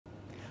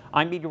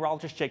I'm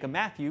meteorologist Jacob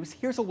Matthews.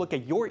 Here's a look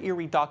at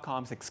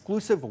YourErie.com's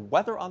exclusive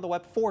weather on the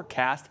web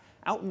forecast.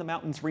 Out in the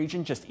mountains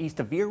region just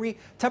east of Erie,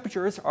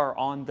 temperatures are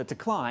on the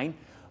decline.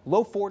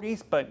 Low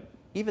 40s, but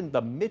even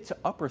the mid to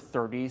upper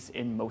 30s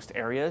in most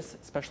areas,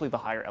 especially the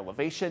higher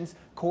elevations.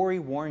 Corry,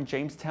 Warren,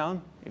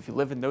 Jamestown, if you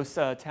live in those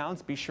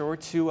towns, be sure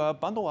to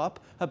bundle up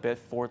a bit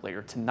for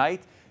later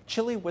tonight.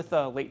 Chilly with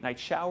late night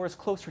showers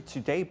closer to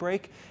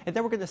daybreak, and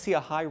then we're going to see a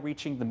high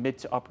reaching the mid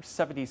to upper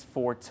 70s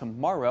for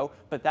tomorrow,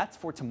 but that's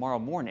for tomorrow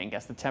morning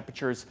as the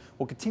temperatures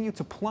will continue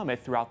to plummet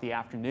throughout the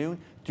afternoon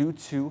due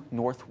to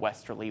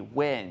northwesterly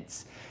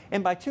winds.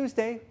 And by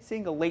Tuesday,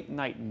 seeing a late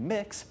night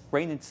mix,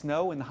 rain and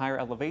snow in the higher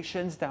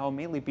elevations. That will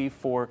mainly be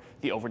for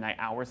the overnight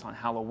hours on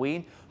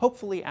Halloween,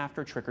 hopefully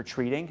after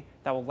trick-or-treating.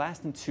 That will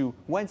last into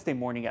Wednesday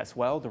morning as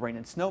well, the rain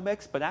and snow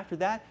mix, but after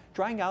that,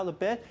 drying out a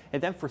bit.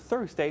 And then for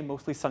Thursday,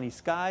 mostly sunny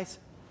skies,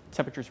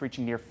 temperatures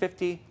reaching near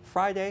 50.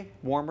 Friday,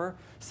 warmer.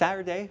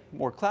 Saturday,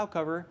 more cloud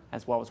cover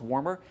as well as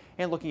warmer.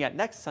 And looking at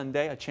next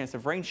Sunday, a chance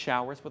of rain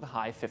showers with a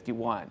high of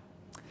 51.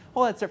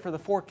 Well, that's it for the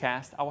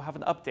forecast. I will have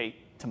an update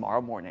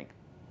tomorrow morning.